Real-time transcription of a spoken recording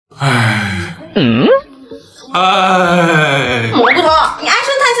蘑菇头，你唉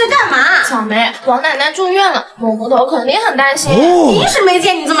声叹气干嘛？小梅，王奶奶住院了，蘑菇头肯定很担心。平时没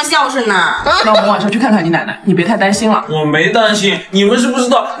见你这么孝顺呢。那我们晚上去看看你奶奶，你别太担心了。我没担心，你们是不知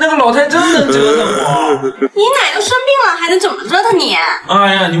道，那个老太真能折腾我。你奶都生病了，还能怎么折腾你？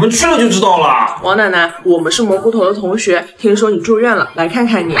哎呀，你们去了就知道了。王奶奶，我们是蘑菇头的同学，听说你住院了，来看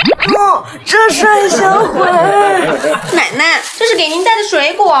看你。哦，这帅小鬼！奶奶，这是给您带的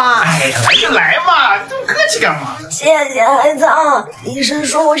水果。哎呀，来就来嘛，这么客气干嘛？谢谢孩子啊，医生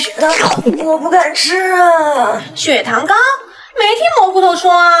说我血糖高，我不敢吃啊。血糖高？没听蘑菇头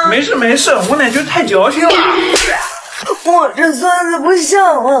说啊。没事没事，我奶就太矫情了。我这孙子不孝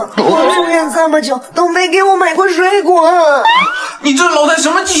啊！我住院这么久都没给我买过水果。你这老太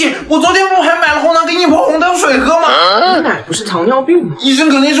什么记性？我昨天不还买了红糖给你泡红糖水喝吗？你奶不是糖尿病吗？医生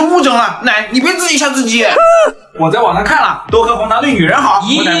肯定是误诊了，奶你别自己吓自己。我在网上看了，多喝红糖对女人好。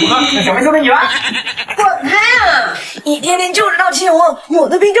我奶不喝，那小妹交给你了。滚开啊！你天天就知道气我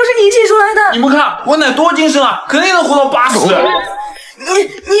的病就是你气出来的。你们看我奶多精神啊，肯定能活到80。你什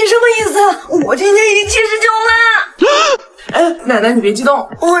么意思啊？我今年已经79了。哎，奶奶你别激动，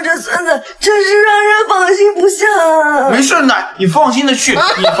我这孙子真是让人放心不下啊。没事奶，你放心的去，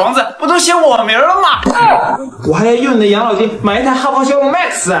你房子不都写我名了吗？我还要用你的养老金买一台哈佛骁龙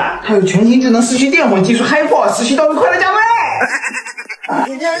Max， 还有全新智能四驱电混技术 HiPod 持续到位快乐加倍。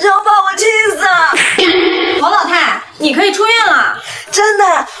你这就把我气死啊！侯老太，你可以出院了。真的，我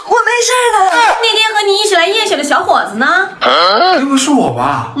没事了。那天和你一起来验血的小伙子呢？该不是我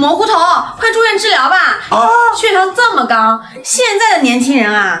吧？蘑菇头，快住院治疗吧！血糖这么高，现在的年轻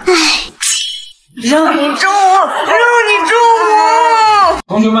人啊，让你中我！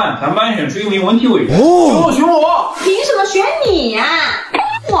同学们，咱班选出一名文体委员，选我！凭什么选你呀？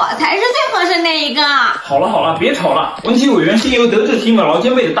我才是最合适那一个。好了，别吵了。文体委员先由德智体美劳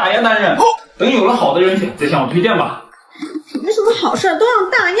兼备的大丫担任，等有了好的人选再向我推荐吧。没什么好事都让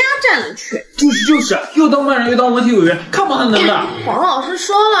大丫占了去。就是，又当班长又当文体委员，看不他能的。黄老师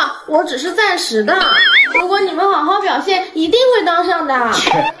说了，我只是暂时的，如果你们好好表现，一定会当上的。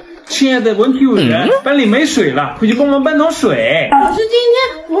亲爱的文体委员，班里没水了，回去帮忙搬桶水。可是今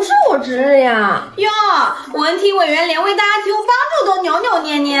天不是我值日呀。哟，文体委员连为大家提供帮助都扭扭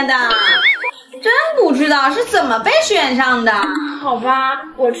捏捏的，真不知道是怎么被选上的。好吧，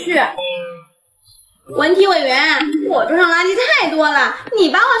我去。文体委员，我桌上垃圾太多了，你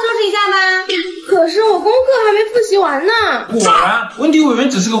帮我收拾一下吧。可是我功课还没复习完呢。果然，文体委员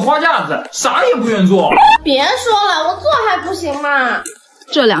只是个花架子，啥也不愿做。别说了，我做还不行吗？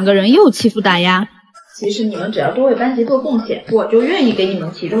这两个人又欺负大丫。其实你们只要多为班级做贡献，我就愿意给你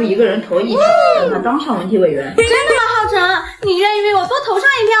们其中一个人投一票，让他当上文体委员。真的吗，浩辰？你愿意为我多投上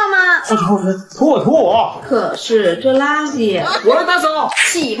一票吗？浩辰，投我！可是这垃圾，我来打扫。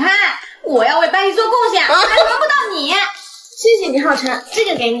起开！我要为班级做贡献，还轮不到你。谢谢你，浩辰，这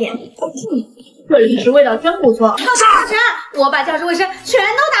个给你。这里是味道真不错。浩辰，我把教室卫生全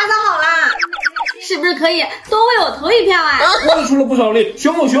都打扫好了，是不是可以多为我投一票啊？我也出了不少力，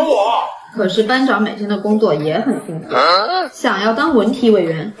选我！可是班长每天的工作也很辛苦，想要当文体委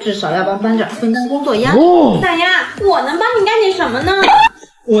员，至少要帮班长分担工作压力。大丫，我能帮你干点什么呢？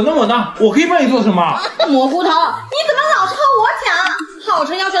我呢，我可以帮你做什么？蘑菇头，你怎么老是和我抢？浩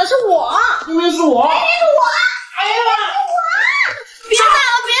辰要选的是我，明明是我。哎呀！别打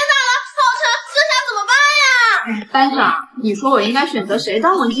了，浩辰，这下怎么办呀？班长，你说我应该选择谁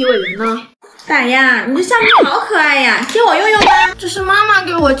当文体委员呢？大丫，你这橡皮好可爱呀，借我用用吧。这是妈妈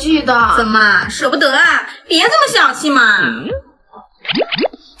给我寄的。怎么舍不得啊？别这么小气嘛。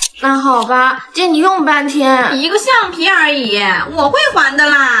那好吧，借你用半天。一个橡皮而已，我会还的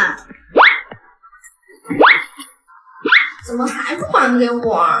啦。怎么还不还给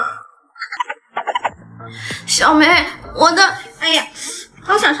我啊？小梅，我的……哎呀，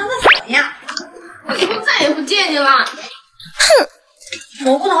好想上厕所呀！我以后再也不借你了。哼！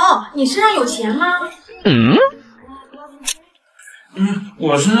蘑菇头，你身上有钱吗？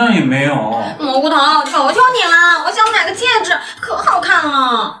我身上也没有。蘑菇头，求求你了，我想买个戒指，可好看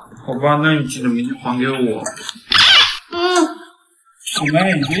了。好吧，那你记得明天还给我。小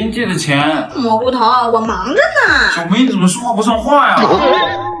梅，你最近借的钱。蘑菇头，我忙着呢。小梅，你怎么说话不算话呀？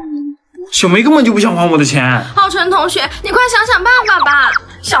小梅根本就不想还我的钱。浩辰同学，你快想想办法吧！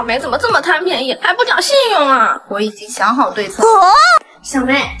小梅怎么这么贪便宜，还不讲信用啊？我已经想好对策。小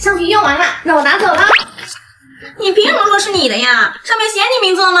梅，橡皮用完了，让我拿走了。你凭什么说是你的呀？上面写你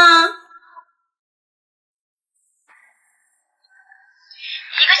名字了吗？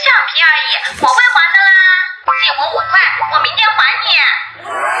一个橡皮而已，我会还的啦。借我5块，我明天还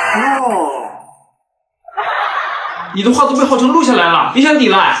你。你的话都被浩辰录下来了，别想抵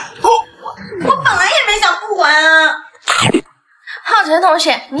赖。我管啊！浩辰同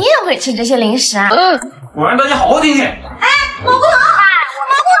学，你也会吃这些零食啊？我让大家好好听听。哎，蘑菇头，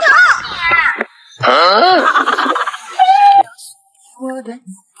我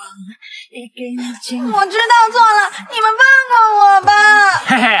知道错了，你们放过我吧。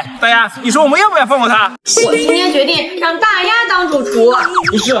嘿嘿，大丫，你说我们要不要放过他？我今天决定让大丫当主厨。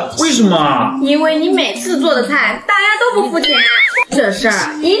不是，为什么？因为你每次做的菜，大丫都不付钱，这事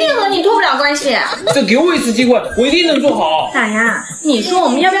儿一定和你脱不了关系。再给我一次机会，我一定能做好。大丫，你说我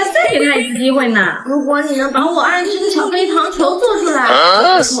们要不要再给他一次机会呢？如果你能把我爱吃的巧克力糖球做出来，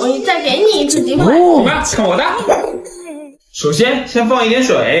我同意再给你一次机会。怎么样？看我的！首先，先放一点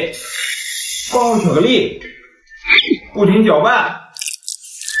水，放入巧克力，不停搅拌，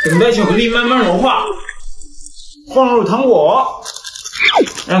等待巧克力慢慢融化，放入糖果，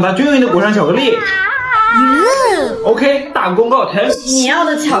让它均匀的裹上巧克力。OK， 大功告成。你要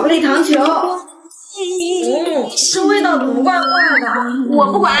的巧克力糖球，这味道怎么怪怪的？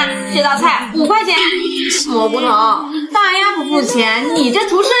我不管，这道菜5块钱。蘑菇头，大丫不付钱，你这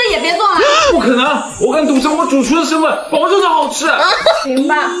厨师也别做了。不可能，我敢赌上我主厨的身份，保证它好吃。行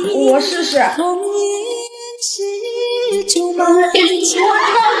吧，我试试。我知道是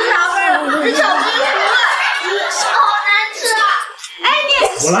啥味了，是巧克力糊了，好难吃啊！哎你，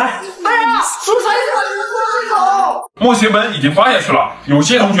我来。哎呀，厨师手。默写本已经发下去了，有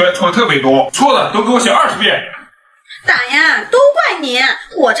些同学错的特别多，错的都给我写20遍。大丫，都怪你，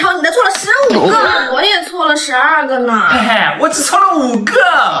我抄你的错了15个，我也错了12个呢。嘿嘿，我只抄了5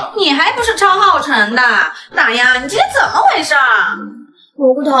个。你还不是抄浩辰的？大丫，你今天怎么回事？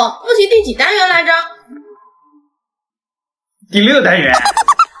蘑菇头，复习第几单元来着？第6单元。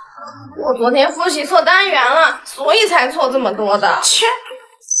我昨天复习错单元了，所以才错这么多的。切！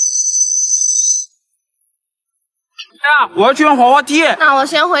我要去玩滑滑梯。那我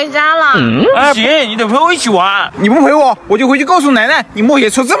先回家了。不行，你得陪我一起玩。你不陪我，我就回去告诉奶奶，你默写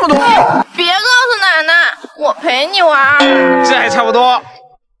错这么多。别告诉奶奶，我陪你玩。这还差不多。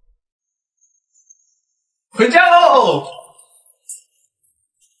回家喽。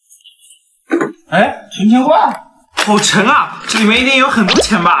哎，存钱罐，好沉啊！这里面一定有很多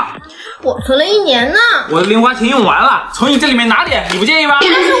钱吧？我存了1年呢。我的零花钱用完了，从你这里面拿点，你不介意吧？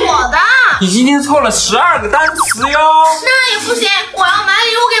那是我的。你今天错了12个单词哟。那也不行，我要买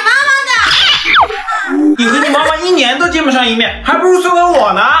礼物给妈妈的。你和你妈妈1年都见不上一面，还不如送给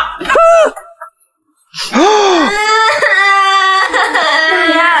我呢。大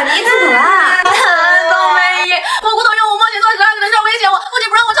丫，你怎么了？冬梅姨，蘑菇头用我默写错12个的事威胁我，不仅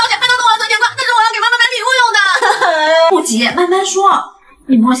不让我抄钱，还能动我存钱罐，这是我要给妈妈买礼物用的。不急，慢慢说。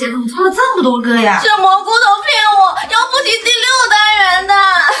你默写怎么错了这么多个呀？是蘑菇头骗我，要复习第6单元的。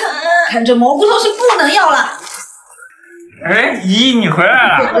看这蘑菇头是不能要了。哎，姨，你回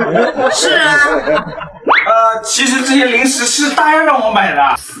来了。是啊。其实这些零食是大丫让我买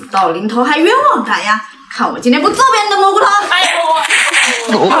的。死到临头还冤枉大丫，看我今天不揍扁你的蘑菇头！哎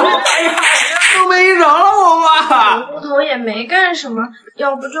呀，都没饶了我吧？蘑菇头也没干什么，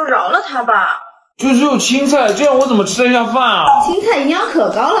要不就饶了他吧。就只有青菜，这样我怎么吃得下饭啊？青菜营养可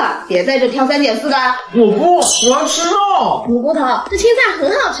高了，别在这挑3拣4的。我不，我要吃肉。蘑菇头，这青菜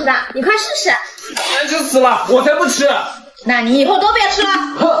很好吃的，你快试试。难吃死了，我才不吃。那你以后都别吃了。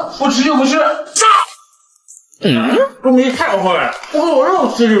哼，不吃就不吃。冬梅太坏了，不给我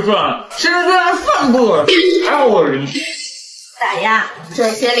肉吃就算了，现在居然饭不给，还好我零食。大丫，这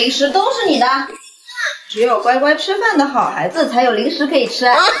些零食都是你的，只有乖乖吃饭的好孩子才有零食可以吃。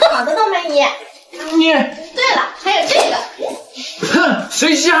好的，冬梅姨。你。对了，还有这个。哼，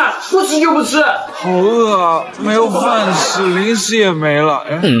谁稀罕，不吃就不吃。好饿啊，没有饭吃，零食也没了。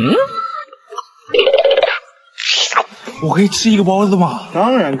我可以吃1个包子吗？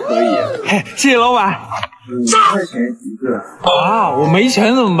当然可以。嘿，谢谢老板。5块钱一个。啊，我没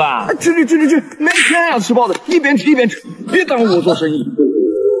钱怎么办？去，没钱呀，吃包子，一边吃一边吃，别耽误我做生意。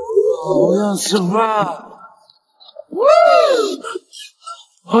我想吃饭。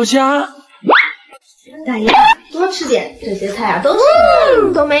好香。大丫，多吃点，这些菜啊都是你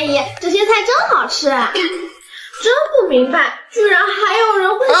的。冬梅姨，这些菜真好吃。真不明白，居然还有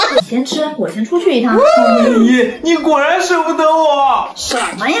人会吃。你先吃，我先出去一趟。姨，你果然舍不得我。什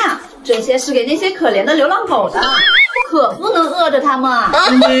么呀？这些是给那些可怜的流浪狗的，可不能饿着它们。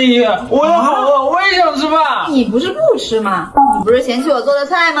姨，我也好饿，我也想吃饭。你不是不吃吗？你不是嫌弃我做的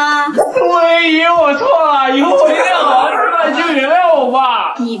菜吗？姨，我错了，以后我一定好好吃饭，就原谅我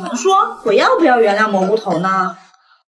吧。你们说我要不要原谅蘑菇头呢？